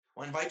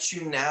I invite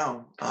you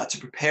now to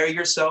prepare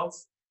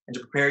yourself and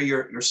to prepare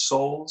your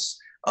souls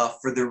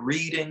for the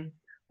reading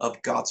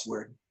of God's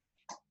Word.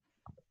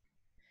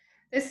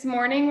 This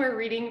morning we're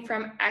reading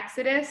from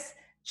Exodus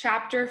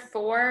chapter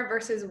 4,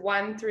 verses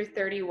 1 through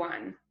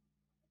 31.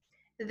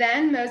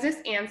 Then Moses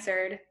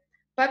answered,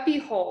 "But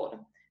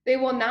behold, they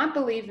will not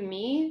believe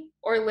me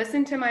or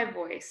listen to my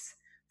voice,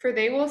 for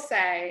they will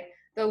say,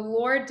 'The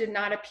Lord did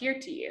not appear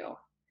to you.'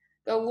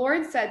 The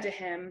Lord said to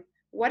him,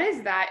 'What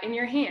is that in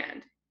your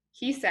hand?'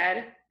 He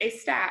said, 'A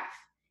staff.'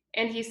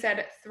 And he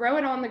said, 'Throw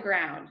it on the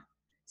ground.'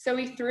 So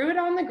he threw it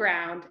on the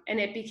ground, and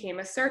it became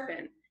a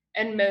serpent,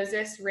 and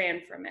Moses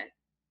ran from it.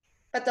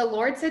 But the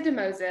Lord said to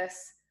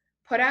Moses,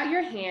 'Put out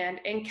your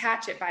hand and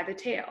catch it by the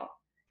tail.'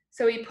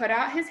 So he put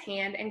out his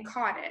hand and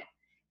caught it,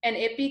 and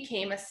it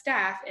became a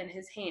staff in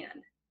his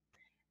hand.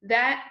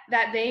 That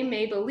they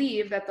may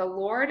believe that the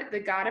Lord, the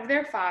God of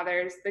their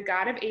fathers, the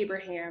God of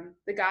Abraham,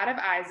 the God of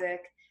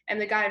Isaac, and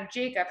the God of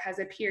Jacob has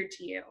appeared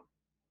to you."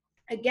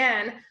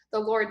 Again, the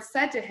Lord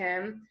said to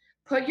him,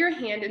 "Put your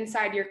hand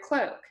inside your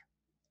cloak."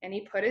 And he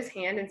put his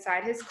hand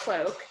inside his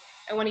cloak,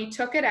 and when he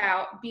took it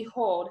out,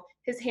 behold,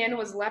 his hand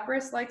was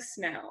leprous like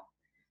snow.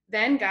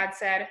 Then God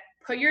said,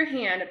 "Put your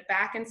hand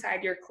back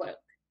inside your cloak."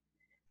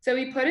 So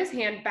he put his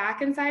hand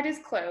back inside his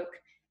cloak,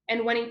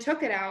 and when he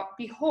took it out,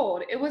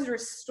 behold, it was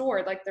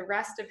restored like the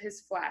rest of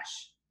his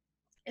flesh.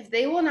 "If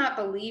they will not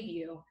believe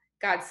you,"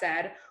 God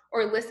said,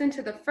 "or listen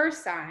to the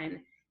first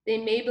sign, they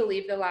may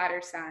believe the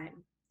latter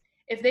sign.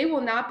 If they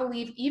will not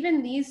believe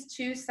even these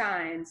two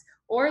signs,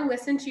 or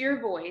listen to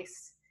your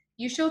voice,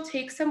 you shall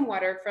take some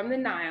water from the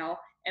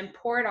Nile and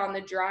pour it on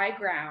the dry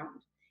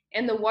ground,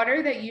 and the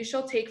water that you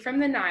shall take from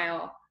the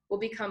Nile will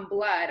become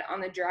blood on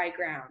the dry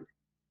ground."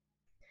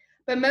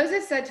 But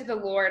Moses said to the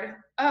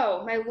Lord,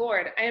 "Oh, my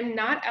Lord, I am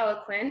not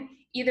eloquent,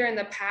 either in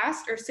the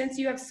past or since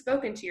you have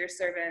spoken to your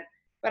servant,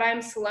 but I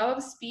am slow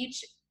of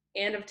speech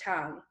and of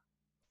tongue."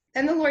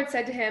 Then the Lord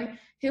said to him,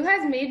 "Who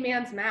has made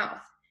man's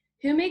mouth?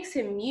 Who makes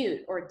him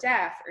mute or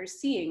deaf or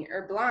seeing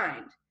or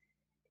blind?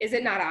 Is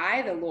it not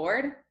I, the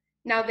Lord?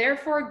 Now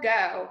therefore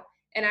go,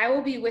 and I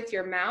will be with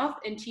your mouth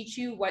and teach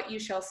you what you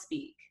shall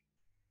speak."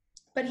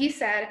 But he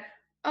said,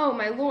 "Oh,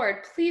 my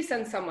Lord, please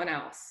send someone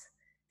else."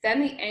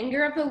 Then the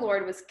anger of the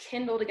Lord was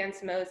kindled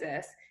against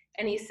Moses,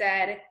 and he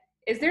said,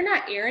 "Is there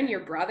not Aaron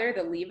your brother,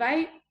 the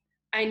Levite?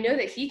 I know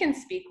that he can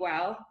speak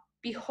well.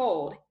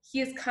 Behold, he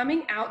is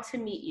coming out to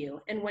meet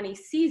you, and when he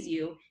sees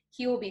you,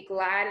 he will be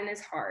glad in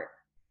his heart.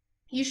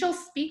 You shall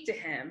speak to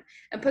him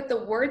and put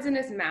the words in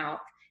his mouth,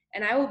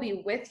 and I will be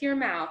with your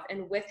mouth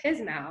and with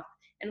his mouth,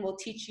 and will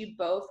teach you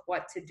both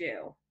what to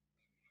do.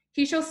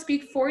 He shall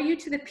speak for you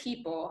to the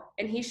people,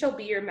 and he shall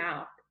be your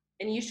mouth,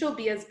 and you shall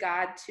be as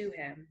God to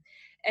him.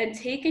 And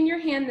take in your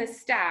hand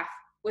this staff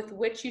with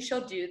which you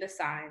shall do the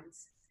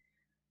signs."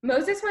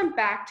 Moses went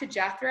back to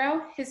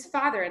Jethro, his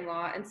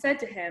father-in-law, and said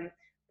to him,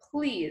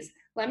 "Please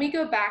let me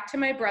go back to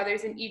my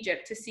brothers in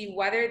Egypt to see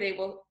whether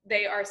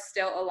they are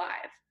still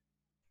alive."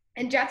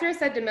 And Jethro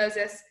said to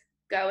Moses,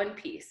 "Go in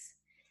peace."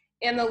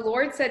 And the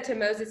Lord said to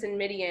Moses in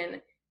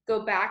Midian, "Go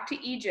back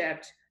to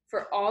Egypt,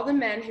 for all the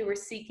men who were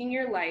seeking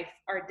your life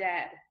are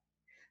dead."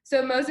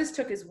 So Moses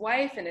took his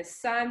wife and his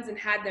sons and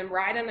had them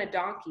ride on a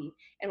donkey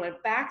and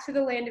went back to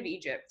the land of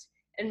Egypt.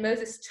 And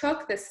Moses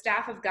took the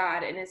staff of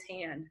God in his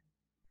hand.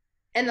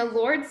 And the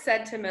Lord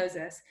said to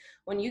Moses,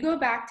 "When you go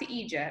back to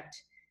Egypt,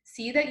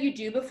 see that you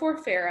do before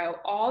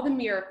Pharaoh all the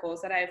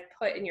miracles that I have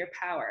put in your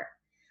power.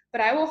 But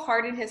I will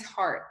harden his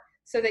heart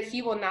so that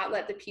he will not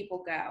let the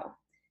people go.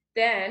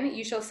 Then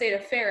you shall say to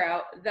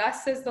Pharaoh,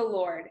 'Thus says the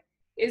Lord,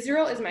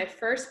 Israel is my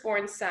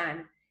firstborn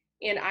son.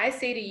 And I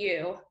say to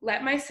you,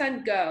 let my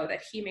son go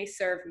that he may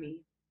serve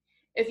me.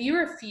 If you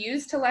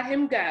refuse to let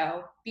him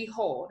go,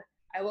 behold,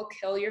 I will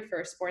kill your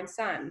firstborn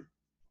son.'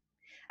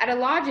 At a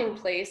lodging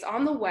place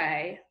on the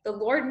way, the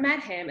Lord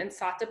met him and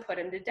sought to put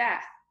him to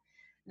death.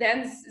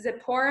 Then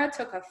Zipporah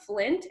took a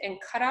flint and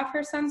cut off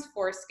her son's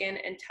foreskin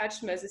and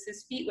touched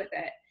Moses' feet with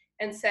it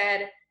and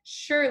said,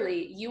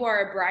 'Surely you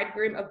are a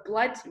bridegroom of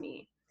blood to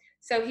me.'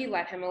 So he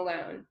let him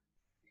alone.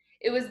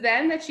 It was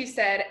then that she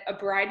said, 'A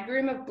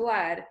bridegroom of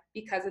blood,'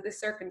 because of the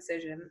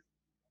circumcision.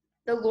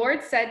 The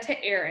Lord said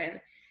to Aaron,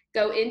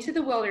 'Go into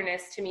the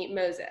wilderness to meet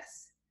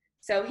Moses.'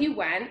 So he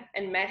went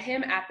and met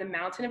him at the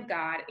mountain of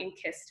God and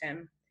kissed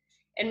him.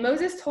 And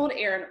Moses told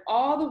Aaron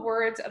all the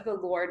words of the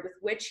Lord with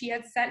which he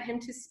had sent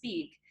him to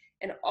speak,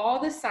 and all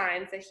the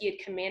signs that he had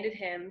commanded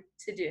him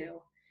to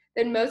do.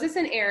 Then Moses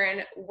and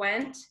Aaron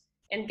went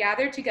and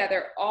gathered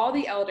together all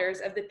the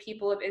elders of the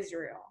people of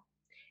Israel.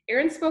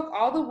 Aaron spoke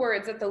all the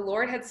words that the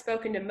Lord had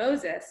spoken to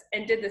Moses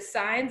and did the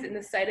signs in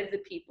the sight of the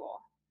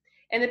people.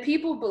 And the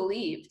people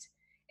believed.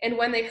 And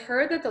when they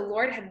heard that the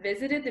Lord had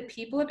visited the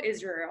people of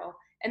Israel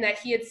and that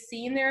he had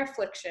seen their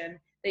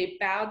affliction, they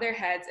bowed their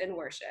heads and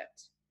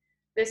worshiped.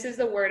 This is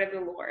the word of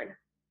the Lord.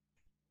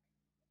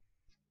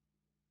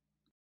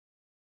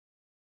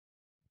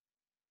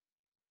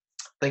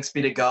 Thanks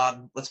be to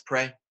God. Let's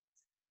pray.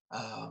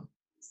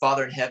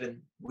 Father in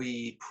heaven,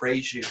 we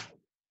praise you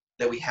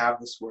that we have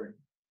this word.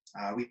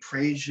 We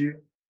praise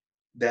you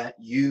that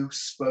you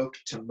spoke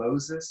to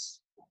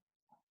Moses,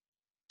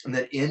 and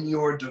that in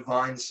your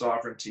divine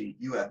sovereignty,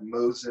 you had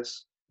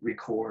Moses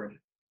record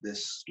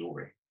this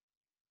story.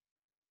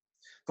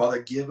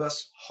 Father, give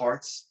us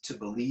hearts to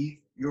believe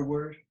your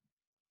word.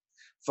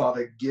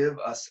 Father, give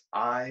us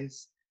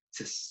eyes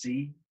to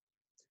see.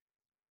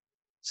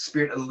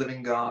 Spirit of the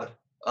living God,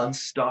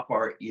 unstop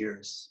our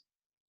ears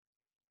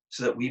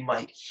so that we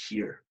might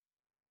hear,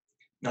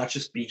 not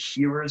just be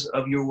hearers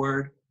of your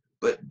word,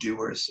 but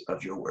doers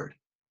of your word.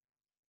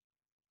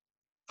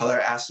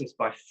 Father, I ask this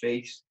by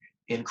faith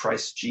in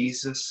Christ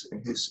Jesus,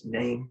 in whose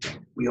name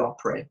we all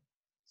pray.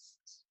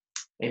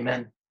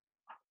 Amen.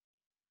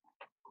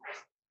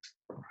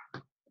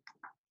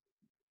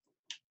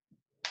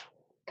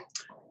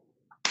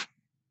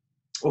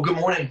 Well, good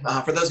morning.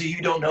 For those of you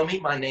who don't know me,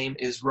 my name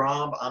is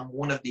Rob. I'm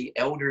one of the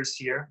elders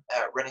here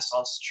at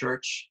Renaissance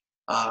Church.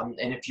 And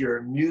if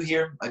you're new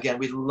here, again,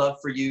 we'd love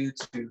for you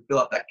to fill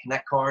out that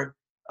Connect card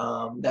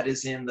that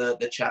is in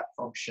the chat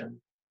function.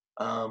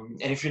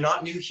 And if you're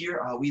not new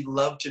here, we'd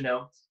love to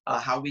know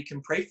how we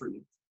can pray for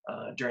you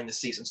during the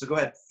season. So go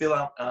ahead, fill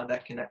out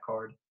that Connect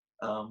card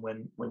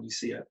when you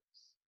see it.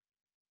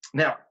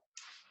 Now,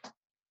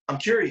 I'm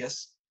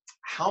curious,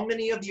 how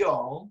many of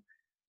y'all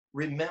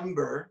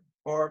remember,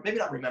 or maybe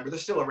not remember, they're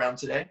still around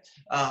today,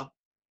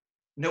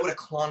 know what a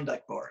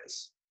Klondike bar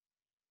is?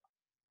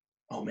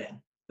 Oh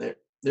man,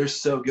 they're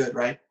so good,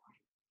 right?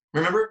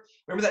 Remember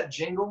that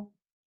jingle?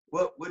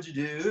 What would you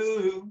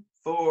do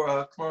for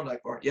a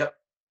Klondike bar? Yep.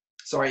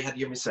 Sorry, you had to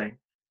hear me sing.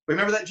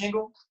 Remember that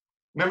jingle?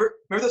 Remember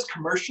those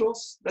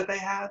commercials that they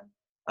had?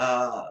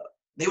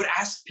 They would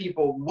ask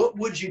people, what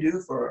would you do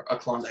for a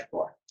Klondike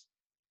bar?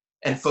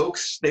 And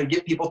folks, they would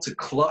get people to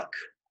cluck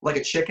like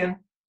a chicken.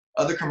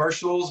 Other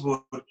commercials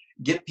would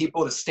get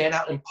people to stand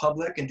out in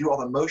public and do all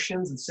the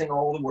motions and sing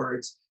all the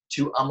words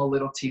to I'm a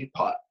Little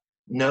Teapot.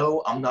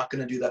 No, I'm not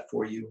going to do that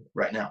for you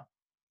right now.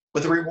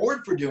 But the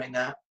reward for doing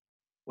that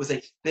was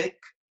a thick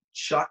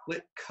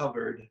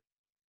chocolate-covered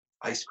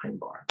ice cream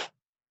bar.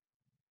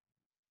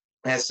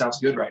 That sounds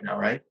good right now,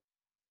 right?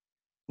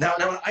 Now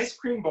an ice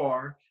cream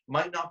bar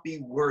might not be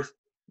worth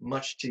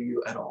much to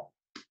you at all.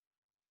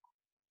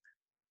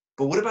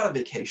 But what about a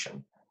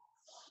vacation?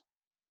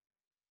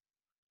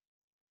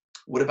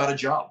 What about a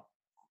job?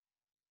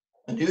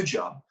 A new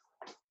job?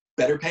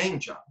 Better paying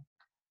job?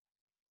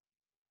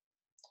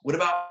 What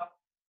about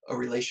a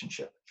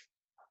relationship?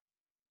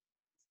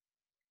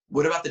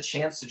 What about the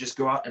chance to just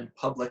go out in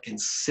public and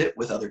sit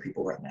with other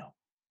people right now?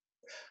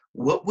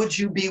 What would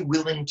you be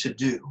willing to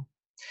do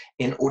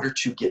in order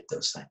to get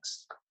those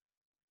things?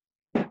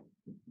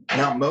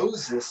 Now,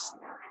 Moses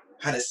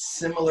had a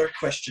similar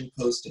question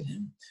posed to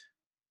him.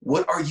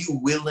 What are you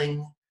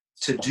willing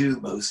to do,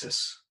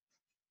 Moses?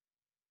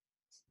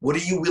 What are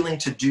you willing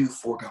to do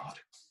for God?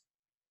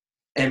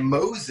 And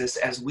Moses,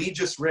 as we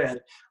just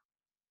read,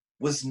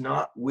 was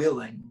not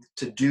willing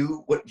to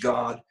do what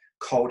God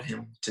called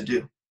him to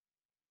do.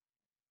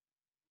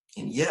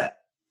 And yet,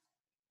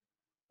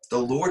 the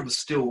Lord was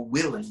still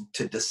willing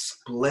to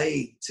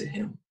display to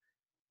him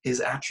his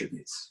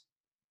attributes.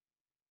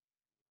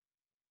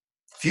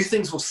 A few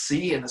things we'll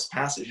see in this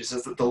passage is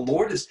that the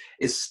Lord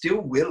is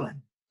still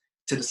willing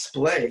to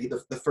display,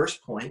 the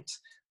first point,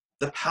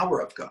 the power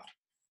of God.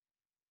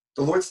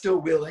 The Lord's still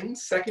willing,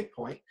 second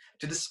point,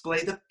 to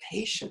display the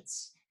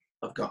patience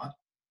of God.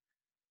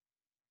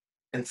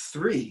 And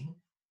three,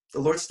 the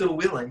Lord's still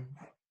willing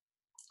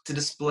to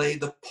display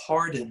the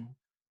pardon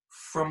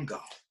from God.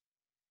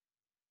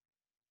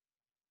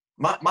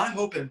 My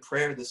hope and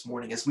prayer this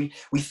morning as we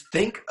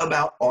think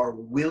about our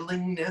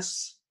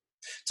willingness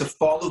to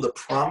follow the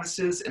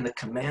promises and the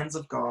commands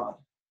of God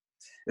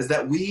is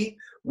that we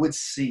would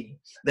see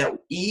that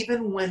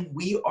even when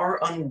we are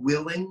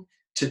unwilling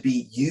to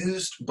be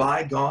used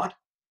by God,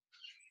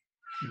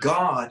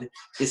 God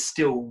is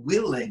still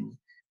willing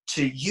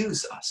to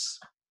use us.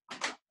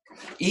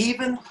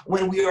 Even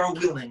when we are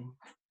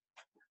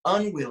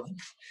unwilling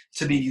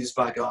to be used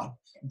by God,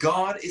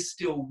 God is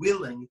still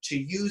willing to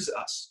use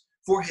us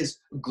for his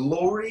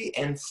glory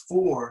and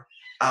for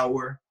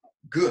our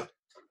good.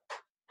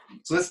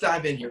 So let's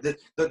dive in here.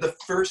 The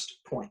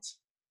first point,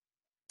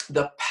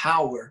 the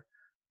power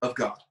of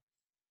God.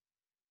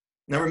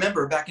 Now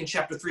remember, back in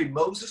chapter 3,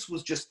 Moses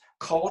was just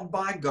called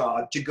by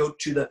God to go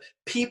to the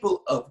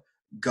people of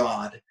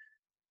God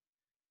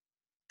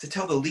to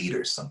tell the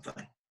leaders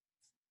something.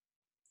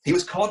 He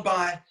was called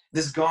by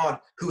this God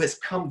who has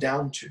come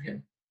down to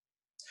him,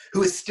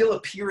 who is still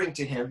appearing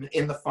to him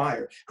in the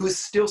fire, who is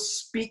still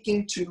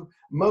speaking to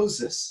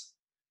Moses.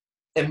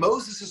 And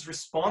Moses'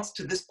 response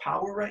to this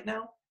power right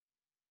now,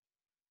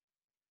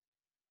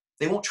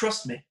 they won't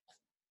trust me.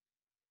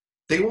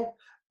 They won't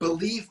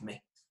believe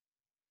me.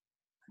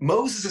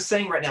 Moses is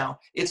saying right now,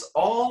 it's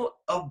all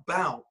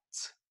about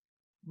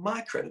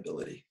my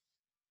credibility.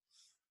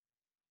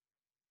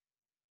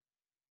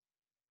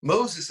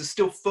 Moses is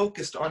still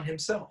focused on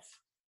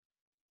himself.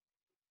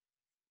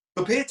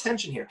 But pay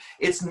attention here.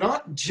 It's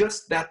not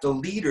just that the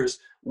leaders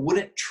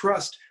wouldn't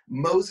trust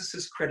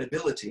Moses'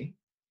 credibility,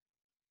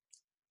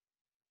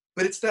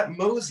 but it's that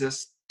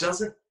Moses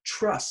doesn't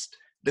trust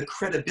the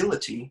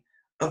credibility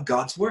of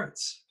God's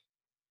words.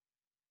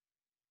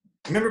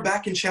 Remember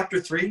back in chapter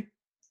 3?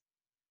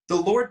 The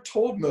Lord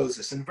told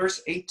Moses in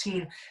verse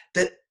 18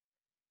 that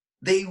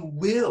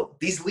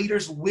these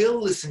leaders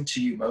will listen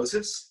to you,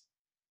 Moses.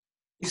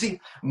 You see,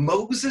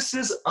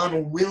 Moses'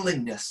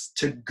 unwillingness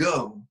to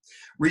go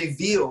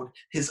revealed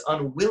his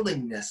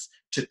unwillingness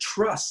to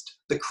trust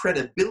the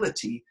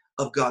credibility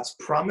of God's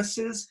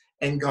promises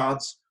and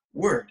God's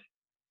word.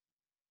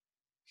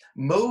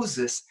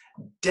 Moses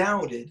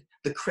doubted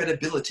the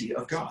credibility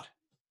of God.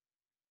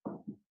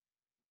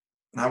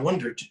 And I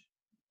wondered,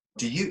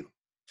 do you?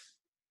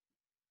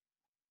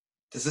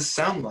 Does this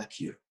sound like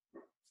you?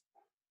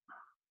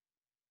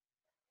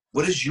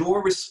 What is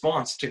your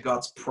response to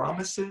God's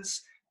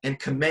promises and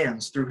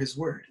commands through his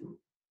word?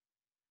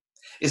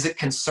 Is it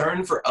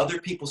concern for other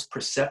people's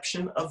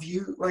perception of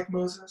you like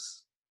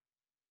Moses?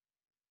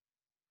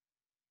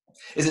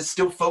 Is it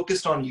still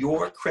focused on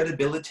your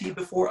credibility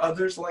before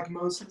others like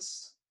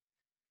Moses?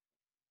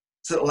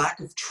 Is it lack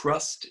of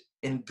trust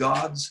in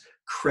God's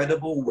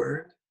credible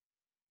word?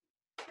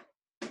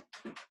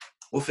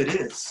 Well, if it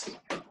is,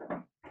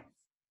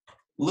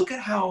 look at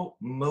how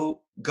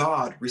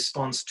God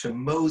responds to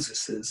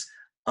Moses'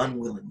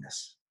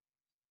 unwillingness.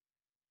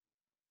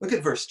 Look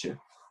at verse 2.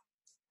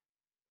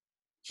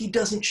 He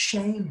doesn't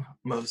shame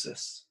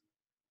Moses.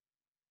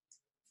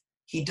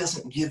 He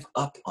doesn't give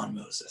up on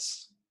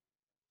Moses.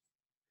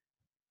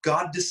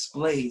 God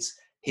displays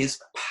his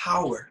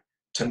power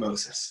to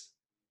Moses.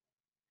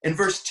 In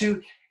verse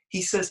 2,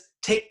 he says,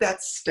 take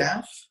that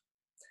staff,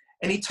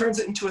 and he turns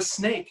it into a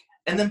snake,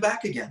 and then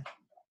back again.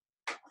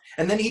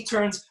 And then he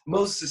turns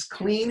Moses'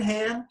 clean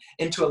hand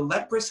into a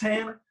leprous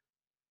hand,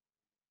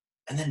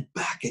 and then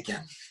back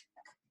again.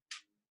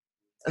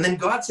 And then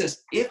God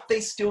says, if they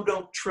still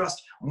don't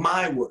trust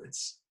my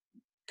words,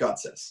 God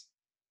says,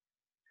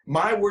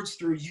 my words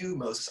through you,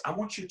 Moses, I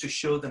want you to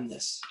show them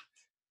this.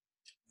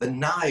 The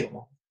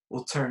Nile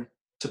will turn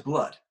to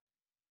blood.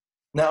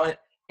 Now,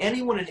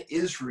 anyone in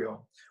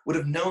Israel would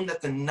have known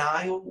that the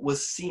Nile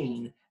was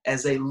seen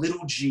as a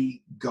little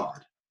g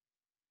god.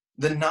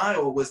 The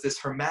Nile was this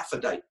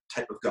hermaphrodite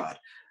type of god,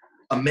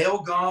 a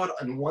male god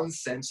in one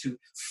sense who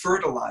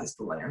fertilized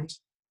the land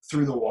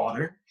through the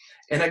water,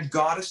 and a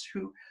goddess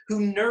who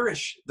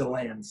nourished the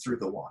land through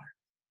the water.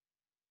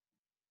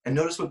 And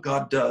notice what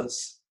God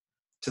does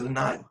to the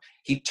Nile.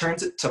 He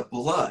turns it to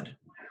blood,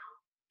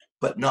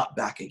 but not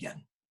back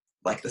again,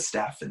 like the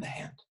staff in the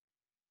hand.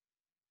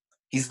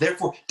 He's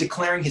therefore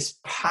declaring his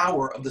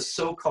power of the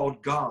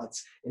so-called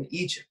gods in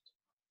Egypt.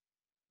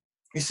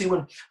 You see,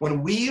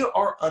 when we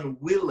are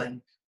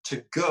unwilling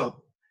to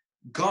go,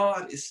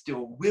 God is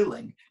still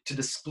willing to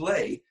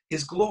display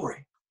his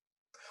glory.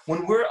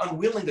 When we're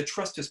unwilling to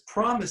trust his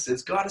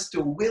promises, God is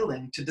still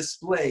willing to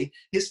display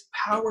his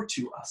power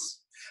to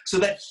us so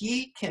that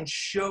he can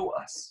show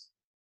us,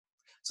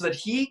 that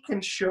he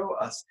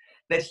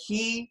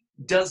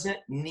doesn't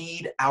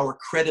need our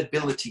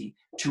credibility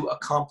to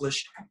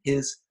accomplish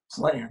his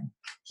plan.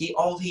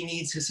 All he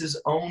needs is his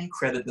own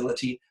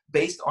credibility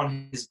based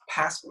on his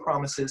past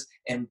promises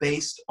and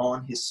based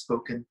on his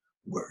spoken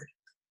word.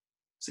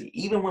 See,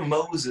 even when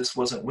Moses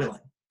wasn't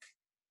willing,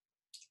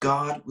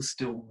 God was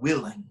still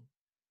willing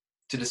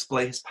to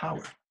display his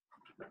power.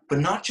 But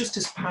not just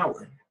his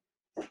power.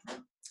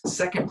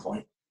 Second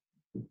point,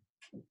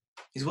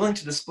 he's willing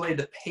to display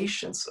the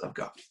patience of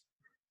God.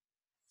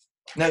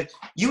 Now,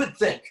 you would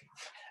think,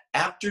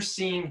 after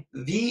seeing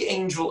the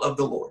angel of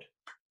the Lord,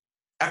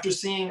 after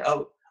seeing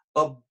a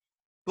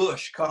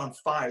bush caught on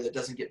fire that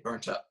doesn't get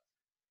burnt up,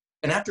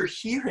 and after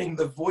hearing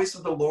the voice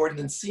of the Lord and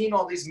then seeing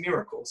all these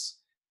miracles,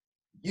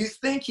 you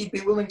think he'd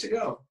be willing to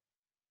go.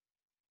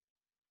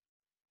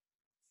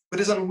 But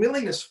his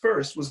unwillingness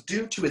first was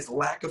due to his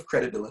lack of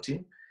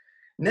credibility.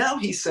 Now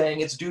he's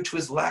saying it's due to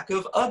his lack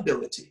of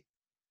ability.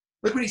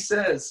 Look what he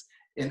says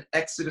in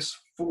Exodus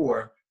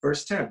 4,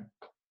 verse 10.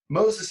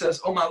 Moses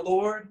says, "Oh, my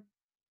Lord,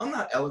 I'm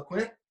not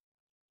eloquent,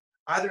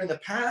 either in the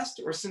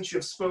past or since you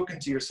have spoken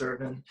to your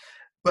servant,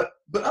 but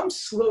I'm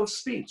slow of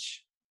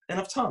speech and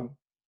of tongue."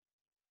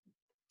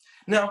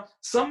 Now,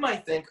 some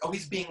might think, oh,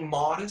 he's being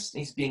modest and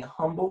he's being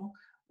humble,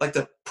 like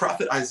the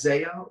prophet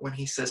Isaiah when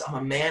he says, "I'm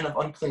a man of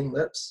unclean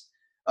lips."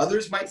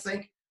 Others might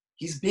think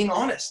he's being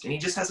honest and he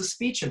just has a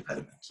speech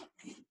impediment.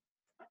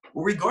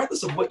 Well,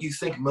 regardless of what you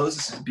think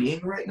Moses is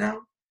being right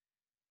now,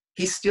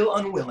 he's still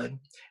unwilling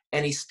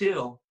and he's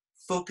still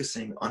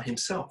focusing on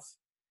himself.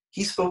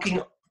 He's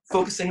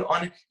focusing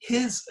on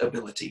his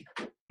ability,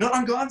 not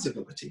on God's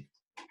ability.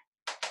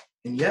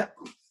 And yet,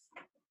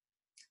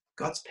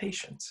 God's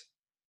patient.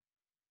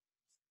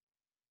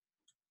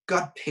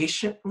 God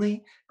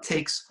patiently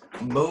takes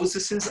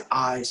Moses'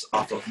 eyes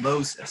off of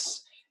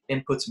Moses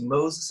and puts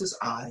Moses'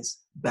 eyes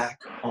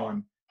back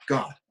on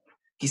God.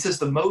 He says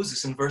to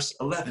Moses in verse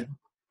 11,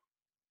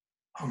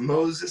 "Oh,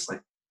 Moses,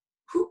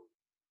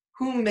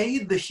 who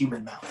made the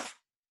human mouth?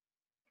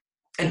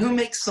 And who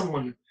makes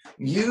someone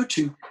mute,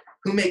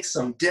 who makes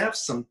some deaf,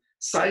 some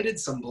sighted,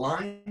 some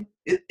blind?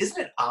 Isn't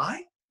it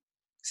I?"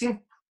 See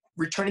him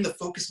returning the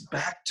focus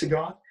back to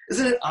God?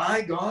 Isn't it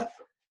I, God?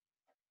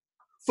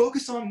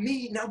 Focus on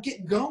me. Now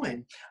get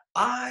going.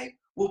 I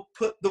will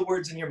put the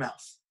words in your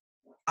mouth.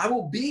 I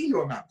will be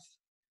your mouth.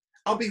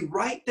 I'll be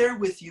right there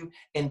with you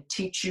and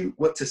teach you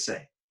what to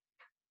say.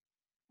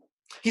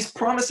 He's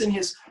promising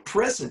his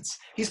presence.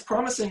 He's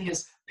promising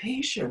his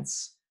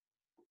patience.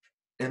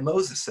 And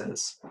Moses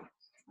says,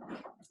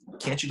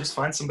 can't you just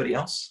find somebody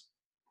else?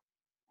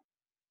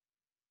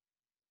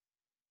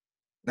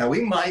 Now,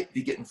 we might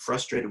be getting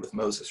frustrated with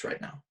Moses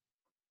right now,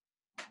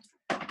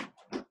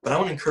 but I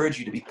want to encourage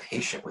you to be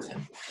patient with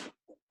him.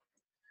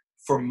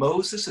 For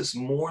Moses is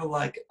more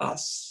like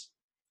us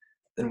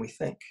than we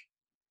think.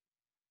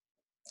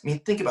 I mean,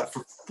 think about it.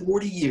 For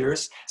 40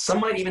 years, some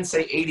might even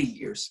say 80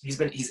 years.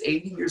 He's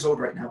 80 years old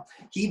right now.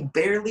 He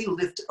barely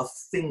lifted a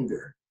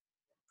finger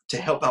to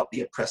help out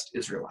the oppressed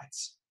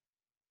Israelites.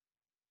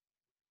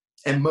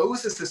 And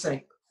Moses is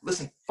saying,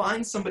 listen,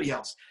 find somebody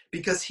else,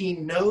 because he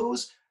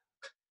knows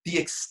the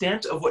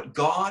extent of what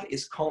God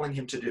is calling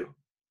him to do.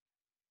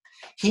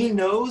 He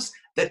knows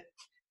that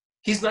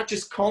he's not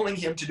just calling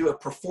him to do a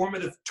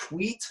performative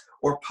tweet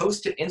or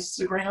post to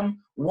Instagram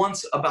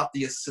once about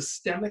the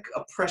systemic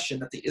oppression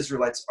that the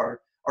Israelites are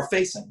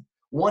facing.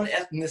 One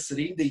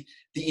ethnicity, the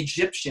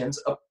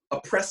Egyptians,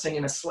 oppressing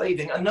and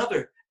enslaving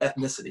another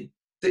ethnicity,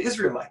 the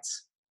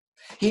Israelites.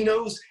 He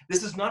knows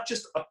this is not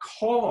just a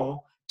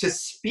call to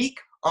speak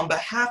on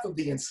behalf of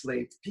the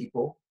enslaved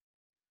people,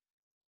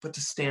 but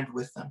to stand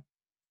with them.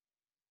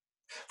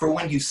 For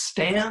when you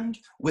stand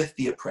with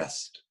the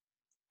oppressed,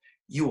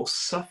 you will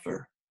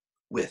suffer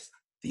with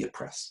the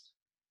oppressed.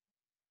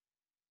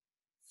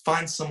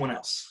 Find someone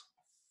else.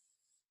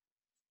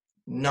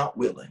 Not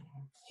willing,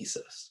 he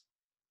says.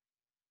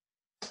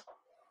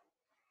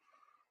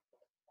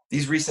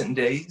 These recent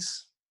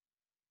days,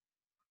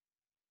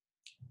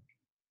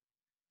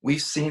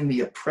 we've seen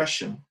the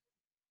oppression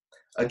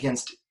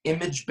against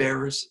image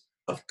bearers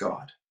of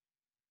God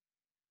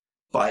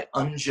by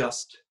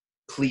unjust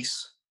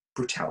police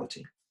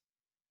brutality.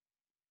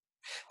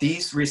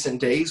 These recent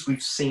days,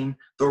 we've seen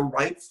the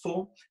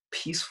rightful,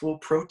 peaceful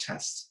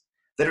protests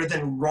that are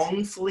then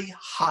wrongfully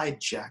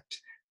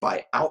hijacked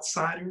by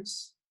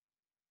outsiders,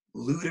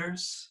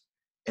 looters,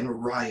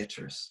 and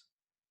rioters.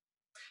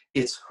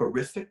 It's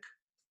horrific.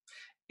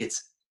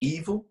 It's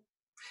evil.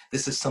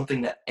 This is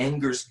something that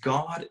angers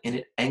God, and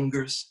it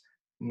angers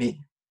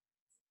me.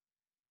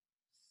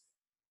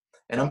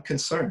 And I'm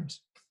concerned.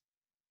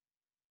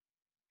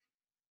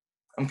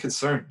 I'm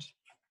concerned.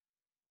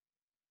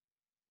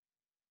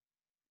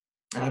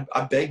 And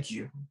I beg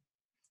you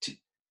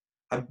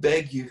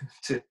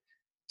to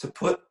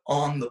put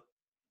on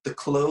the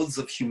clothes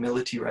of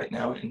humility right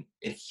now and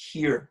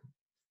hear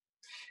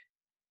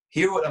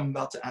what I'm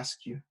about to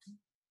ask you.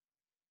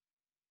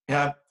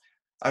 Yeah,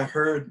 I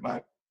heard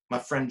my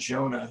friend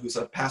Jonah, who's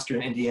a pastor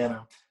in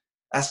Indiana,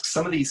 ask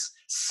some of these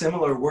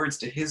similar words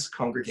to his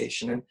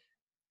congregation. And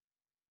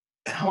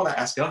I want to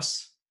ask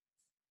us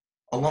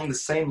along the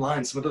same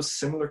lines, some of those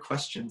similar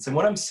questions. And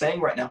what I'm saying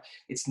right now,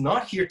 it's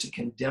not here to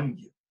condemn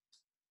you.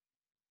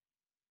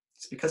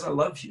 It's because I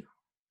love you.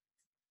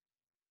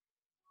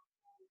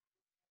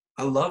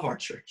 I love our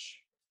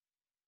church.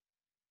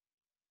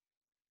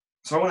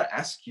 So I want to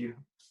ask you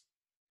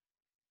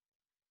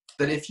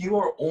that if you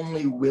are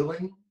only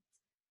willing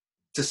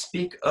to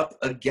speak up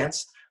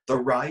against the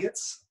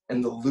riots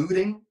and the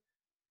looting,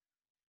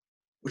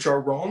 which are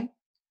wrong,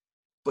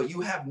 but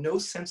you have no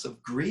sense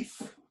of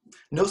grief,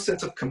 no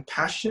sense of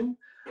compassion,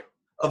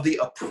 of the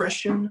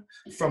oppression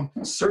from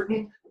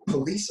certain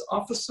police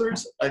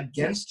officers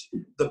against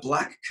the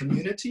Black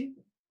community,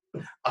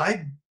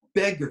 I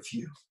beg of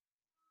you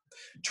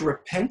to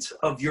repent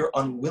of your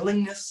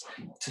unwillingness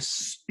to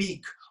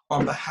speak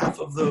on behalf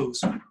of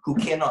those who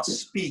cannot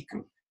speak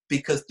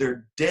because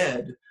they're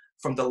dead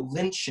from the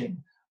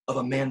lynching of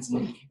a man's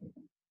knee.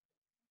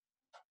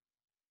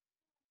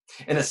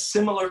 In a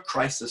similar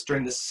crisis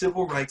during the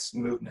civil rights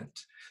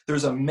movement,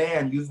 there's a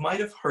man, you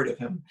might have heard of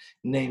him,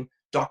 named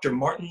Dr.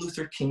 Martin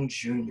Luther King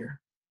Jr.,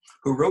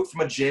 who wrote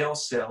from a jail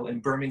cell in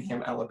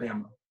Birmingham,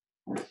 Alabama.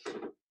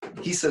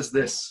 He says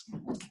this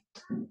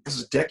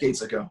is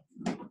decades ago.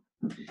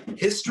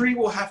 History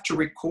will have to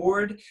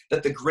record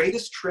that the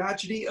greatest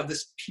tragedy of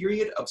this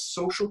period of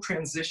social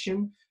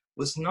transition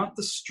was not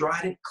the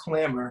strident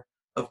clamor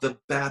of the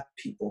bad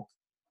people,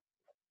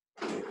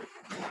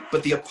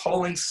 but the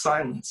appalling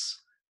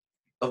silence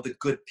of the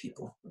good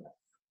people.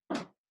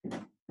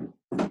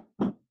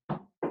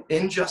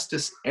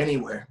 Injustice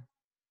anywhere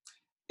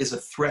is a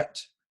threat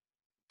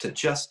to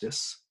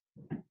justice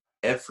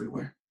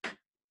everywhere.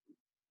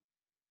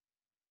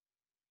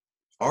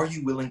 Are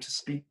you willing to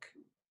speak?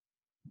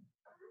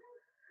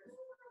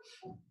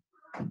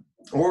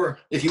 Or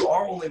if you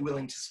are only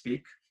willing to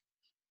speak,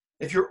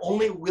 if you're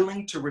only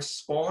willing to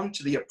respond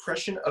to the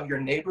oppression of your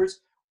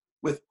neighbors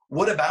with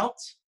what about,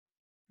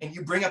 and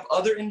you bring up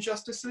other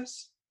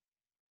injustices,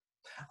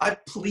 I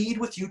plead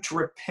with you to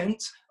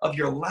repent of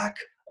your lack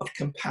of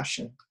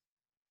compassion.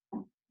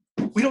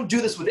 We don't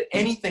do this with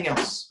anything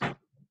else.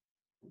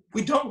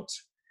 We don't.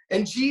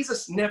 And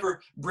Jesus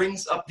never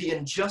brings up the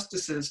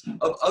injustices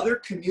of other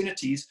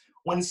communities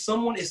when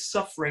someone is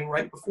suffering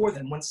right before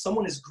them, when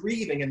someone is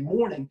grieving and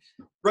mourning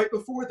right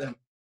before them.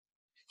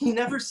 He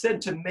never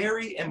said to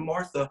Mary and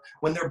Martha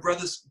when their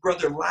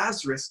brother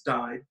Lazarus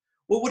died,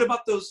 well, what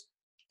about those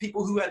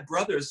people who had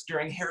brothers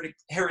during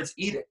Herod's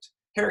edict?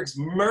 Herod's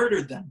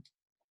murdered them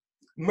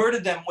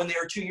when they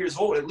were 2 years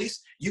old. At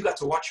least you got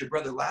to watch your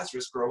brother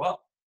Lazarus grow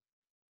up.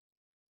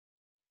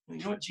 You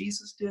know what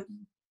Jesus did?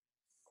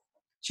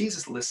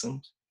 Jesus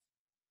listened.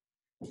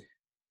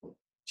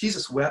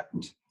 Jesus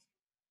wept.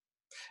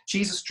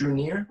 Jesus drew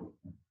near.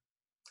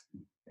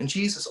 And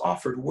Jesus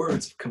offered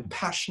words of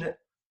compassionate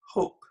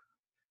hope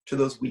to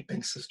those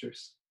weeping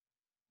sisters.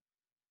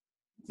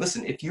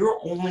 Listen, if you're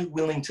only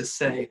willing to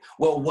say,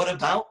 well, what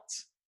about?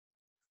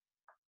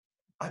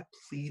 I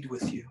plead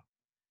with you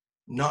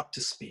not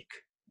to speak,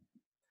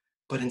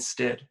 but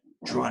instead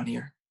draw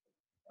near,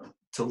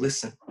 to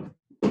listen,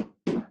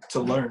 to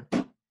learn,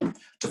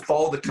 to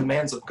follow the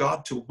commands of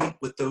God, to weep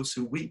with those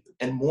who weep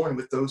and mourn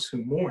with those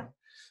who mourn,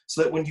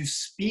 so that when you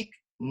speak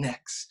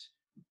next,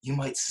 you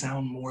might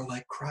sound more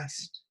like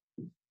Christ.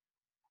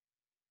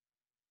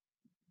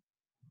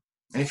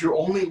 And if you're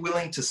only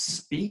willing to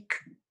speak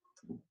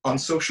on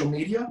social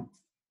media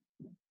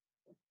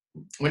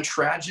when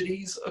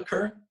tragedies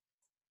occur,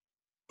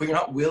 but you're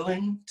not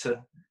willing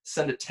to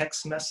send a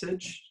text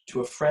message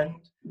to a friend,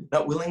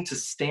 not willing to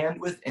stand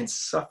with and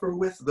suffer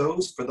with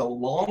those for the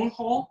long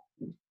haul,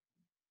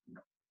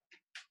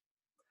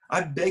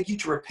 I beg you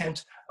to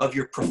repent of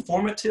your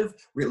performative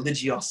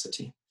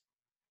religiosity.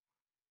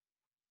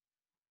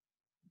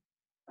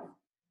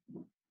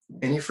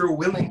 And if you're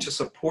willing to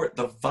support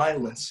the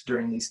violence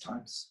during these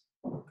times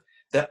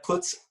that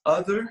puts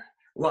other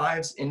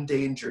lives in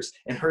danger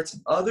and hurts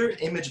other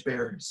image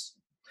bearers,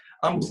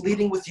 I'm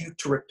pleading with you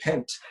to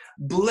repent.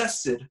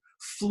 Blessed,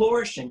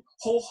 flourishing,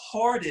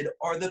 wholehearted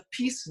are the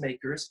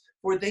peacemakers,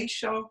 for they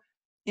shall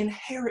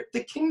inherit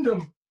the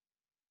kingdom.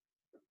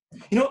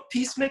 You know what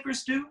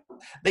peacemakers do?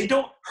 They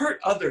don't hurt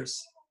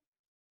others.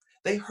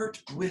 They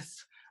hurt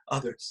with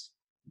others.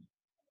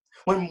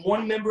 When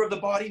one member of the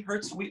body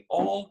hurts, we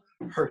all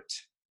hurt.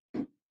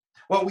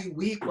 While we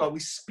weep, while we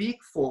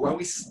speak for, while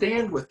we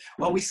stand with,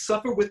 while we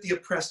suffer with the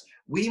oppressed,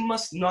 we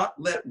must not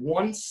let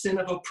one sin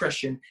of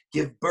oppression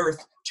give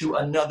birth to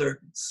another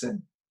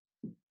sin.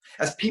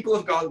 As people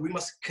of God, we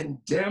must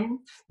condemn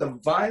the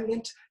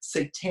violent,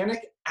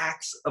 satanic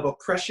acts of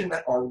oppression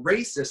that are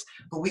racist,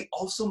 but we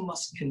also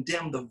must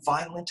condemn the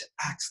violent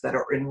acts that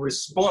are in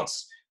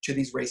response to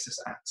these racist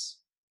acts.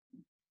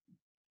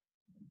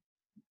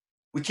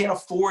 We can't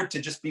afford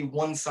to just be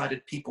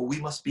one-sided people.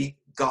 We must be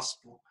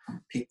gospel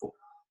people.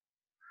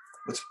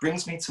 Which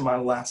brings me to my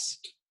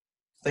last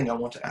thing I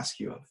want to ask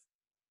you of.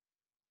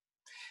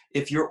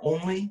 If you're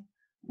only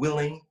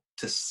willing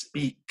to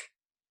speak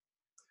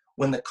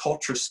when the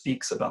culture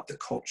speaks about the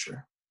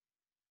culture,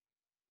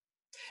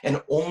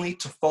 and only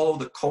to follow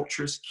the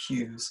culture's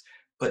cues,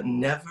 but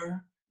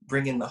never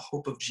bring in the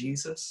hope of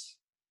Jesus,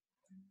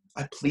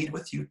 I plead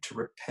with you to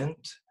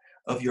repent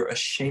of your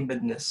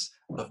ashamedness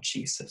of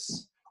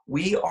Jesus.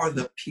 We are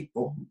the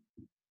people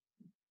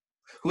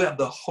who have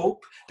the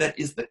hope that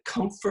is the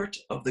comfort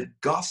of the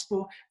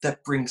gospel,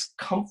 that brings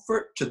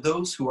comfort to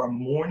those who are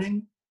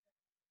mourning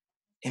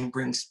and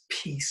brings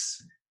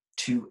peace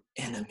to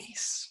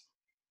enemies.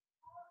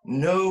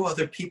 No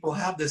other people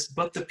have this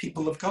but the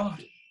people of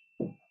God.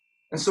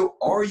 And so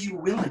are you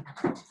willing?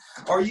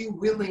 Are you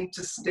willing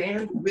to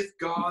stand with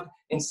God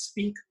and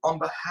speak on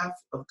behalf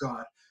of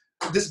God?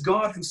 This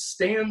God who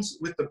stands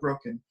with the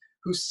broken,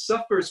 who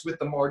suffers with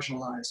the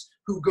marginalized,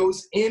 who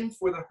goes in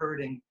for the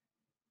hurting,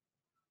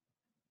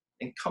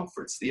 and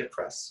comforts the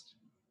oppressed.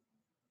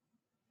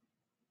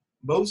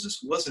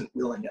 Moses wasn't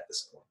willing at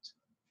this point.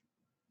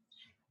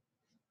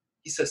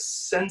 He says,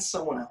 send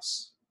someone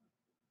else.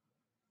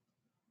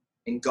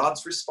 And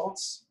God's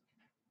response?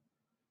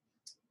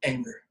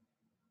 Anger.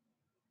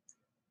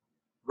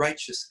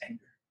 Righteous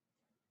anger.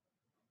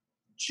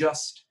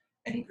 Just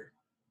anger.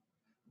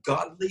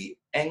 Godly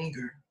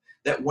anger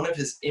that one of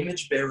his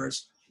image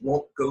bearers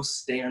won't go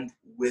stand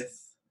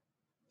with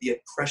the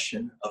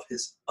oppression of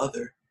his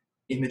other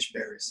image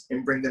bearers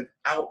and bring them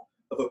out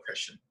of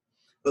oppression.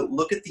 But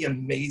look at the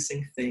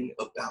amazing thing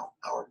about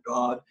our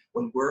God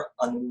when we're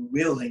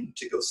unwilling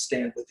to go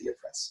stand with the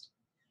oppressed.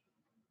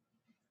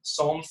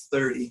 Psalm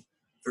 30,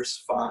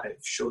 verse 5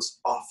 shows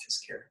off his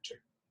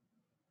character.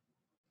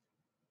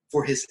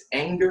 For his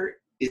anger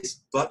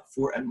is but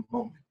for a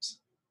moment,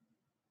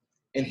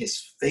 and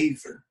his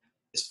favor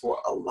is for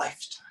a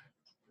lifetime.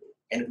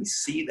 And we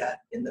see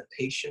that in the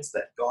patience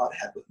that God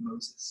had with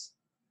Moses.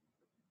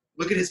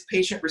 Look at his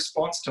patient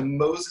response to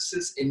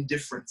Moses'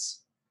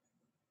 indifference.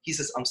 He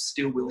says, I'm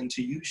still willing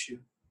to use you.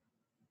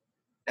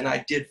 And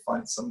I did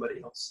find somebody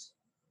else.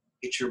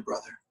 It's your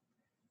brother.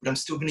 But I'm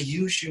still going to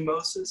use you,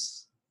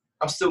 Moses.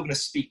 I'm still going to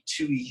speak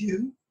to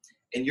you,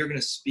 and you're going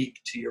to speak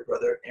to your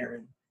brother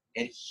Aaron,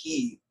 and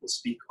he will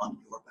speak on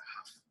your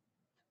behalf.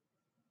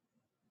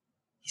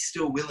 He's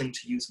still willing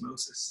to use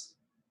Moses.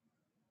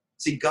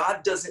 See,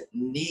 God doesn't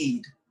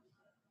need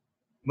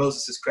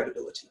Moses'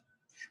 credibility.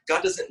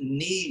 God doesn't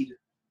need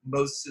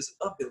Moses'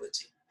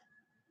 ability.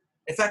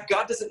 In fact,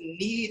 God doesn't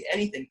need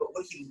anything but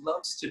what he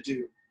loves to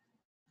do.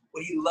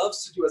 What he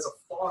loves to do as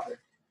a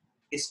father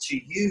is to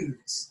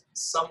use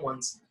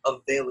someone's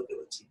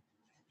availability.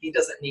 He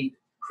doesn't need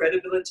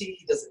credibility.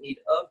 He doesn't need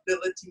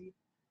ability.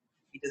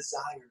 He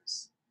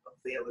desires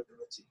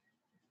availability.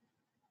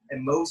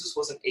 And Moses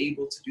wasn't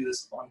able to do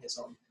this on his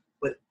own,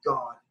 but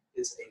God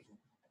is able.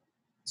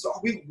 So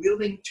are we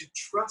willing to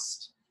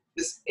trust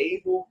this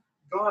able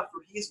God?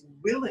 For he is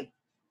willing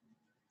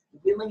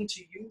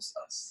to use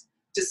us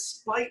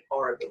despite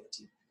our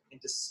ability and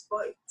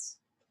despite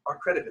our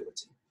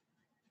credibility.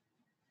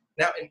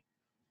 Now,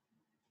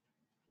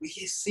 we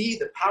see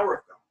the power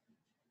of God.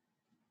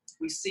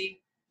 We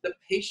see the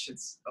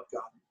patience of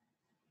God.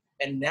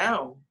 And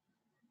now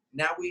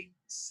we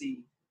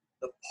see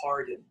the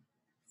pardon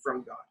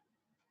from God.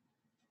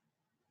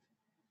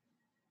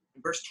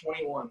 In verse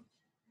 21, we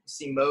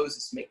see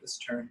Moses make this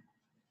turn.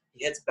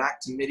 He heads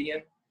back to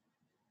Midian,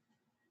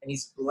 and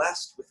he's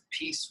blessed with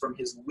peace from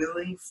his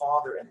willing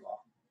father-in-law.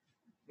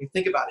 When you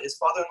think about it, his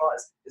father-in-law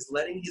is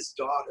letting his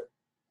daughter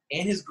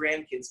and his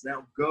grandkids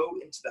now go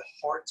into the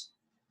heart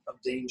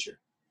of danger.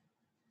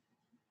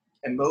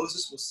 And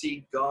Moses will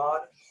see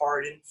God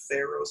harden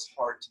Pharaoh's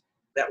heart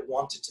that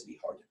wanted to be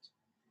hardened.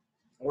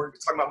 And we're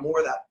talking about more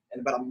of that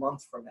in about a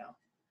month from now.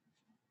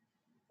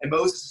 And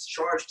Moses is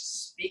charged to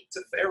speak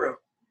to Pharaoh.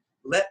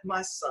 Let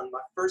my son, my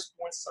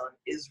firstborn son,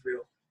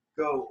 Israel,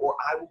 go, or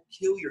I will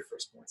kill your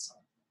firstborn son.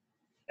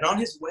 And on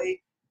his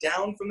way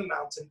down from the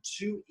mountain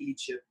to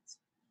Egypt,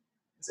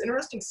 this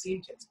interesting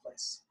scene takes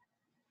place.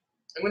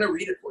 I'm going to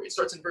read it for you. It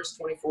starts in verse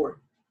 24. It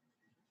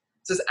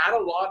says, at a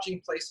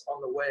lodging place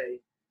on the way,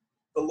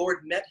 the Lord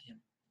met him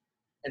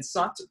and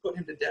sought to put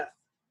him to death.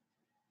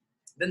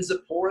 Then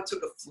Zipporah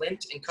took a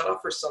flint and cut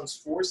off her son's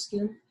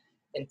foreskin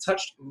and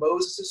touched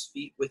Moses'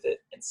 feet with it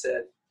and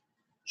said,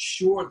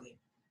 surely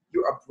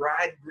you're a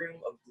bridegroom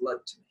of blood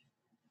to me,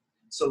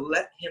 so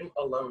let him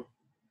alone.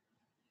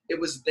 It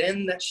was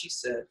then that she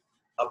said,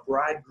 a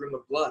bridegroom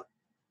of blood,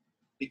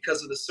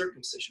 because of the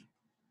circumcision.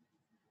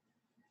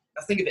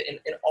 Now think of it,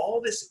 in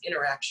all this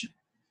interaction,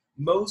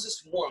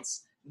 Moses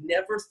once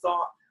never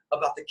thought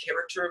about the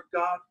character of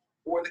God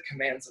or the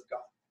commands of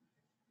God.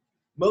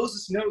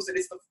 Moses knows that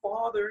it's the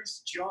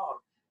father's job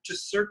to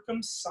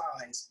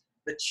circumcise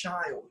the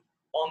child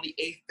on the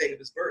 8th day of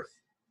his birth.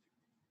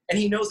 And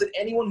he knows that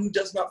anyone who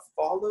does not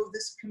follow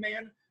this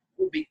command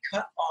will be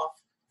cut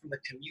off from the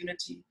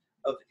community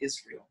of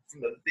Israel,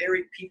 from the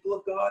very people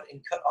of God,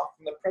 and cut off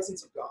from the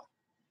presence of God.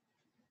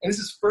 And this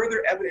is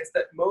further evidence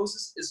that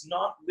Moses is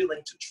not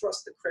willing to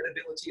trust the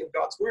credibility of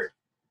God's word.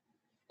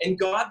 And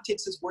God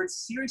takes his word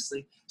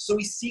seriously, so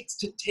he seeks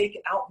to take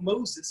out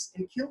Moses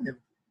and kill him.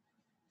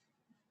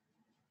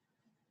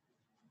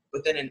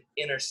 But then an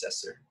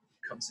intercessor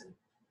comes in.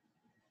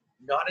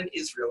 Not an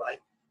Israelite,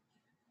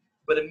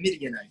 but a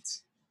Midianite.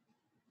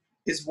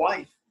 His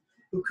wife,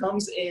 who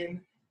comes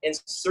in and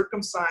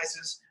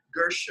circumcises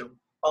Gershom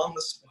on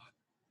the spot.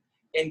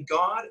 And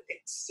God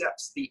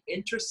accepts the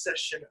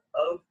intercession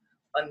of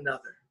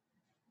another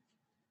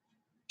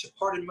to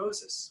pardon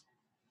Moses.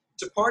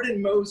 To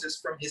pardon Moses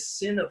from his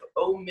sin of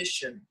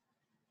omission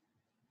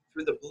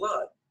through the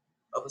blood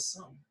of a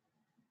son.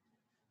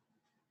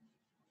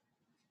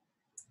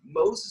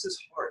 Moses'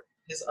 heart,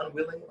 his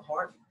unwilling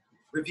heart,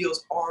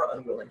 reveals our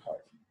unwilling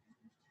heart.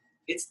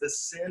 It's the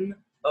sin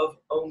of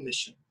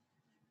omission.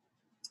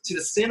 See,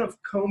 the sin of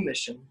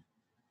commission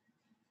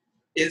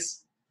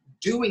is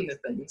doing the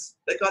things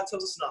that God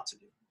tells us not to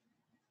do.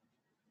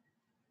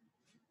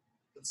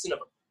 The sin of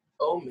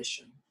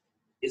omission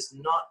is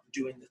not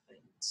doing the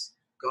things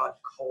God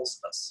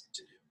calls us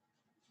to do.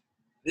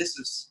 This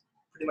is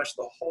pretty much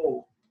the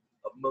whole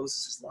of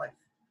Moses' life.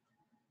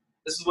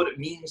 This is what it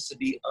means to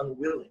be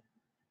unwilling,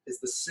 is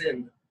the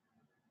sin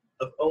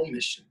of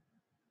omission.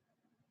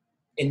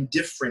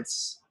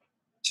 Indifference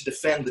to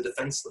defend the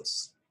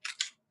defenseless.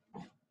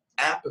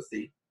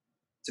 Apathy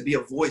to be a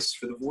voice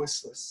for the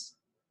voiceless.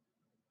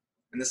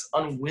 And this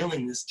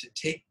unwillingness to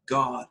take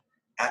God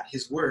at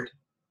his word.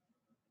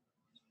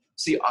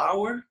 See,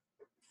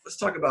 let's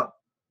talk about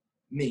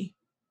me.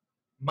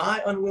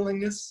 My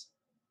unwillingness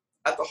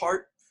at the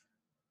heart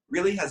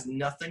really has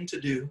nothing to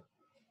do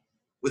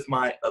with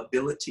my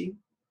ability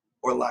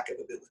or lack of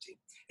ability.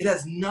 It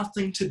has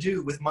nothing to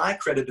do with my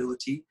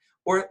credibility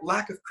or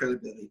lack of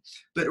credibility,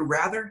 but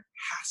rather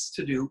has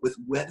to do with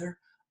whether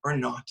or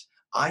not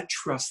I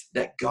trust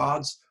that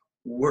God's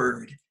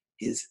word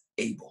is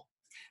able,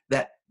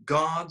 that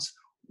God's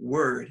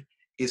word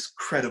is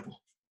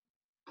credible.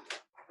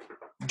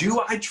 Do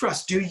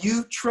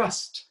you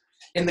trust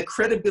in the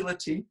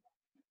credibility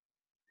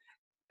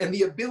and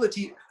the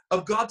ability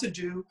of God to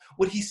do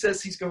what he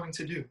says he's going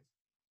to do?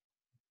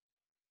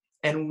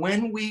 And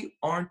when we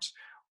aren't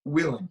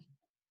willing,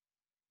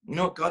 you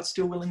know what God's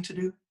still willing to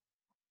do?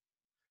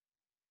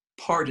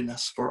 Pardon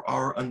us for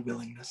our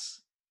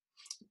unwillingness.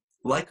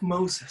 Like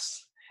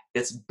Moses,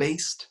 it's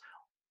based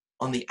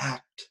on the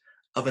act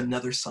of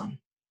another son,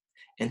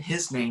 and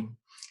his name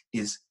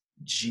is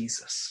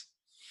Jesus.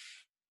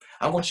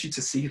 I want you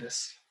to see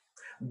this.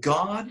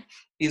 God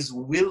is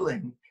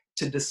willing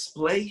to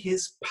display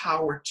his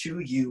power to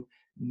you,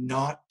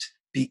 not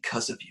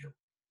because of you,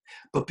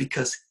 but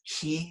because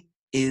he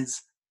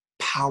is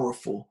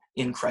powerful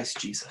in Christ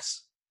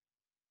Jesus.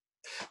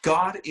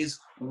 God is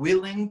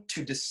willing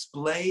to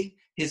display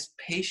his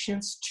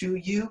patience to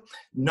you,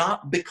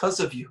 not because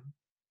of you,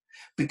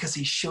 because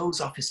he shows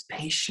off his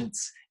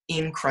patience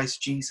in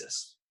Christ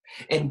Jesus.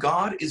 And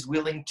God is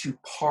willing to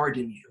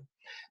pardon you,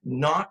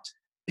 not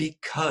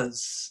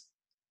because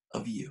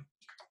of you,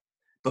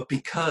 but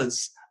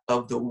because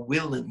of the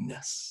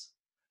willingness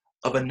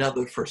of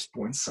another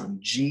firstborn son,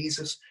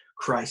 Jesus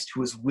Christ,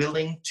 who is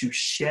willing to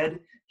shed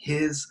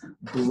his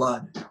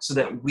blood so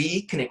that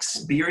we can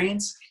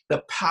experience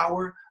the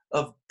power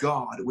of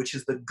God, which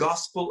is the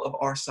gospel of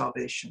our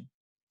salvation.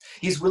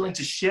 He's willing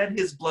to shed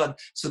his blood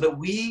so that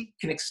we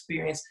can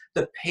experience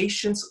the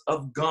patience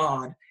of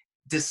God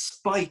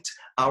despite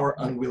our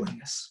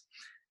unwillingness.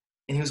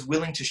 And he was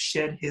willing to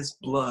shed his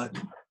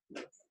blood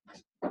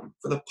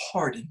for the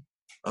pardon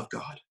of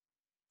God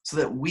so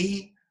that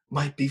we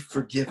might be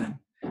forgiven,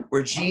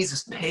 where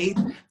Jesus paid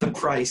the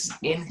price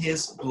in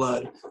his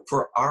blood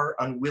for our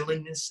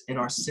unwillingness and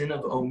our sin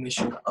of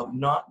omission of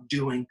not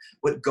doing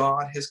what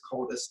God has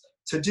called us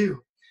to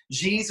do.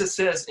 Jesus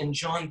says in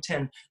John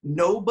 10,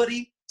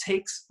 nobody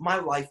takes my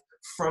life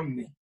from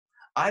me.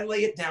 I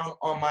lay it down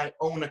on my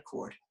own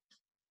accord.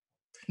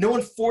 No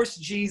one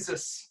forced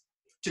Jesus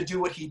to do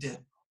what he did.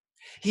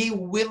 He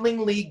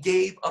willingly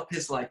gave up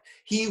his life.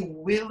 He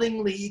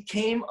willingly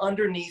came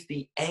underneath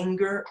the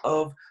anger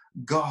of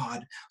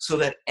God so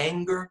that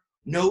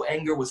no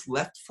anger was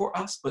left for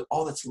us, but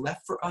all that's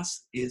left for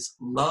us is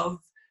love,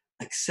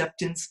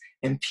 acceptance,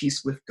 and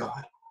peace with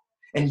God.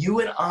 And you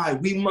and I,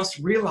 we must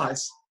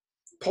realize,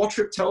 Paul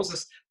Tripp tells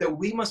us that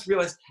we must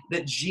realize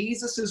that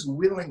Jesus's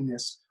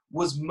willingness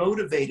was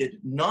motivated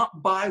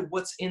not by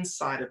what's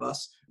inside of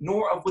us,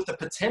 nor of what the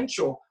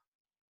potential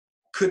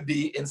could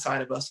be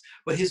inside of us,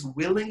 but his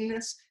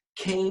willingness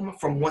came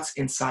from what's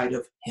inside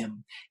of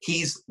him.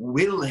 He's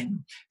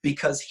willing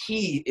because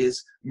he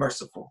is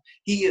merciful.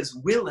 He is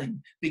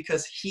willing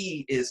because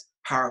he is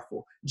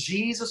powerful.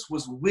 Jesus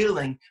was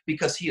willing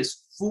because he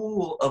is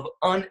full of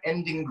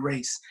unending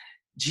grace.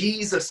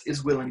 Jesus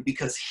is willing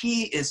because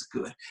he is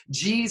good.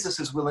 Jesus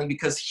is willing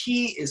because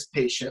he is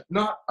patient,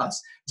 not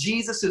us.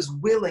 Jesus is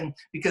willing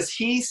because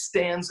he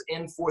stands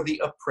in for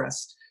the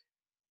oppressed,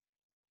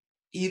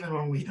 even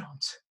when we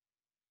don't.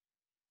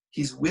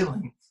 He's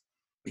willing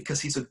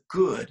because he's a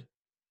good,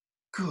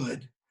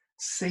 good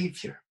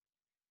Savior.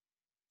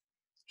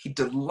 He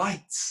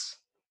delights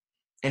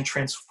in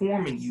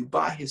transforming you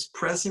by his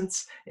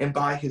presence and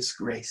by his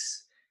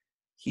grace.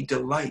 He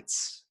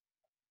delights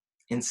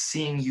in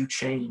seeing you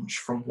change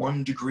from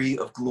one degree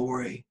of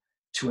glory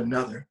to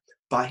another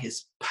by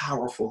his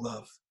powerful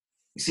love.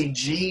 You see,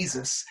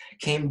 Jesus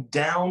came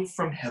down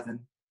from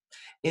heaven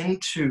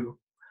into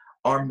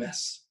our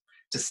mess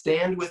to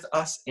stand with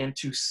us and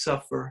to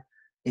suffer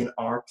in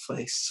our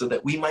place so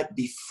that we might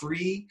be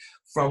free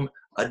from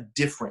a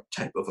different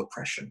type of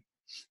oppression.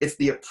 It's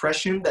the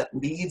oppression that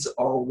leads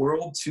our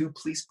world to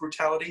police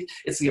brutality.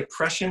 It's the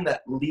oppression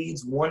that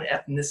leads one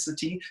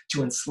ethnicity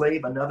to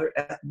enslave another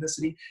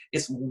ethnicity.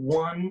 It's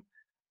one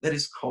that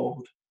is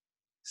called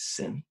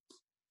sin.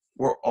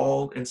 We're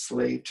all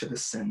enslaved to the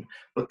sin,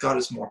 but God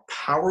is more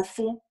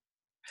powerful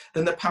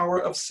than the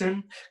power of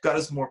sin. God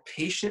is more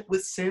patient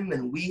with sin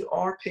than we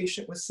are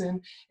patient with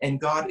sin. And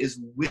God is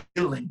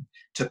willing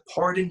to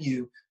pardon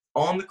you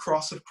on the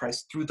cross of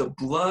Christ through the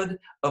blood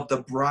of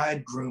the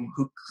bridegroom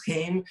who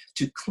came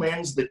to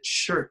cleanse the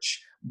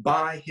church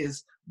by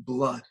his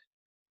blood.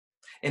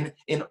 And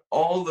in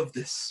all of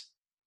this,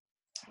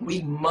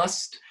 we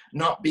must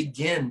not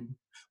begin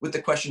with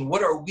the question,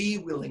 what are we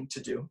willing to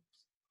do?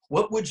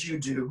 What would you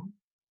do?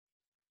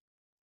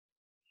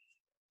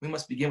 We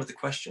must begin with the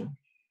question,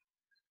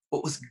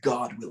 what was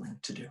God willing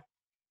to do?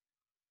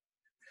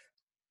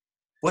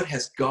 What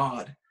has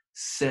God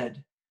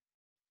said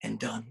and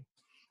done?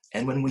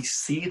 And when we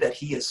see that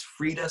he has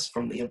freed us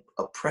from the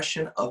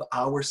oppression of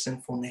our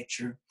sinful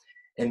nature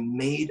and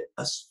made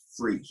us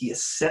free, he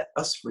has set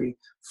us free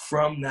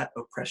from that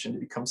oppression to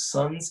become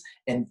sons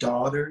and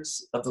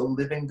daughters of the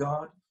living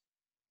God.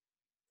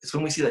 It's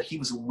when we see that he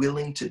was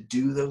willing to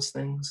do those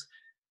things,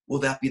 will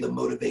that be the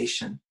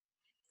motivation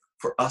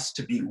for us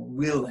to be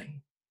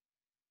willing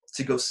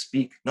to go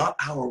speak not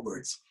our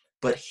words,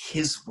 but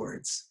his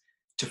words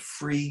to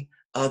free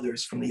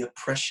others from the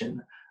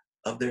oppression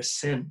of their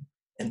sin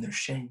and their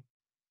shame.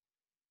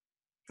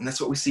 And that's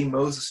what we see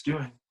Moses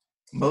doing.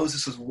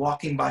 Moses was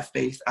walking by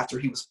faith after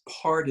he was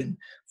pardoned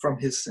from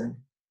his sin.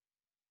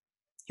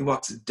 He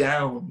walks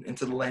down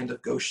into the land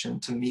of Goshen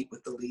to meet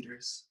with the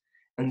leaders.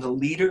 And the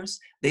leaders,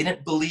 they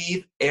didn't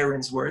believe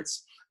Aaron's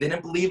words. They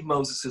didn't believe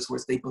Moses'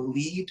 words. They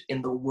believed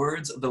in the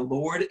words of the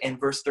Lord. And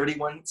verse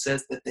 31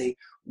 says that they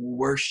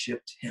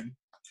worshiped him.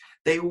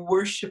 They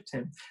worshiped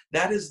him.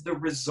 That is the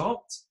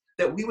result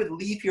that we would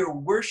leave here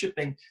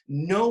worshiping,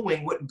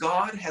 knowing what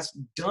God has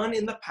done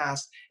in the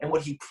past and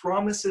what he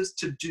promises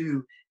to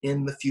do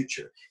in the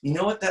future. You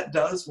know what that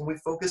does when we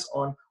focus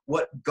on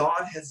what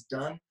God has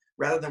done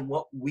rather than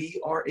what we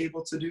are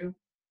able to do?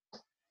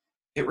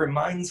 It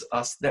reminds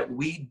us that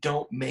we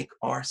don't make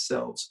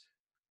ourselves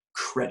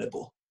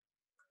credible.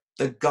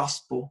 The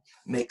gospel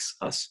makes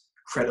us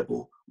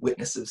credible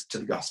witnesses to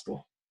the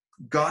gospel.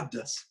 God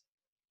does.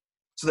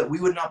 So that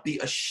we would not be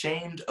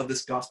ashamed of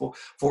this gospel,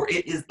 for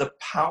it is the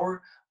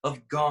power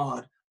of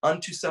God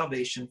unto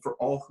salvation for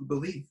all who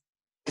believe.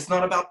 It's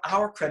not about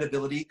our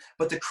credibility,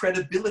 but the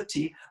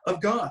credibility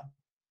of God.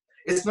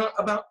 It's not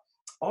about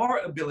our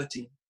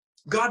ability.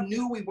 God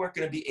knew we weren't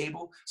going to be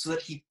able, so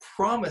that he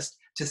promised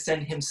to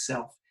send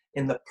himself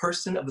in the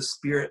person of the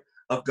Spirit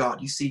of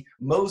God. You see,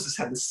 Moses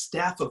had the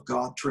staff of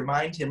God to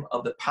remind him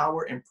of the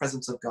power and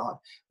presence of God,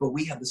 but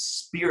we have the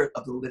Spirit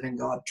of the living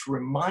God to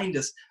remind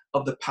us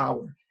of the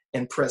power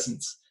and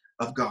presence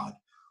of God,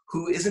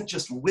 who isn't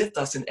just with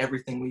us in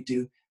everything we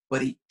do, but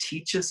he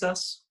teaches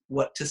us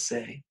what to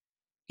say,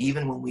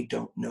 even when we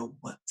don't know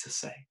what to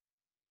say.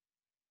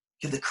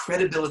 You have the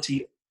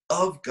credibility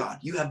of God.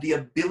 You have the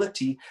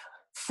ability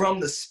from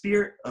the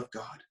Spirit of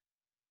God.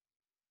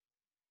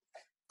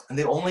 And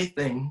the only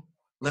thing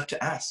left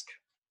to ask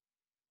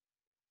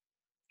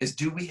is,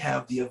 do we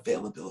have the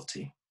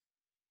availability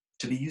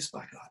to be used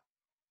by God?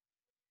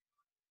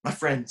 My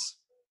friends,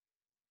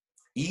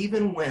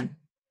 even when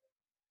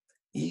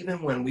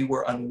we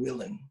were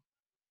unwilling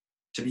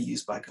to be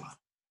used by God,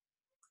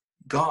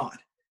 God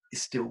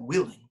is still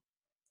willing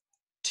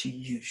to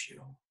use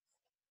you.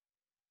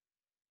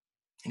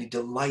 And he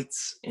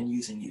delights in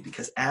using you,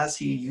 because as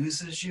he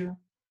uses you,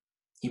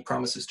 he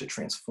promises to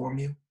transform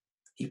you.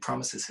 He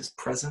promises his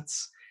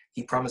presence.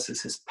 He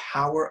promises his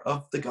power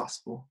of the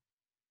gospel.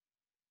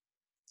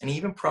 And he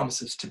even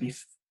promises to be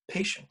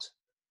patient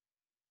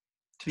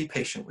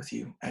with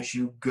you as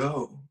you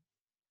go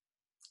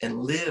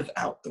and live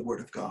out the word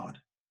of God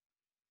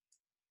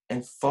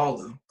and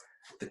follow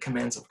the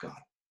commands of God.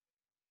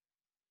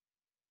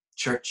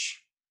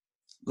 Church,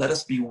 let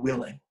us be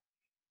willing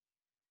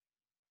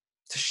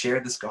to share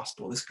this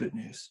gospel, this good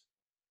news,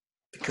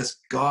 because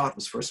God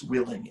was first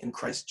willing in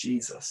Christ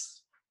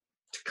Jesus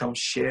to come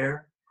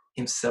share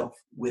himself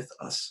with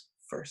us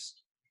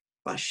first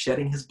by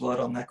shedding his blood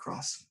on that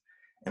cross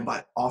and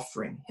by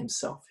offering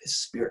himself, his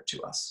Spirit,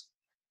 to us.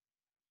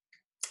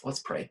 Let's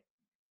pray.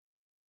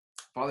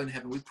 Father in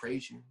heaven, we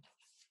praise you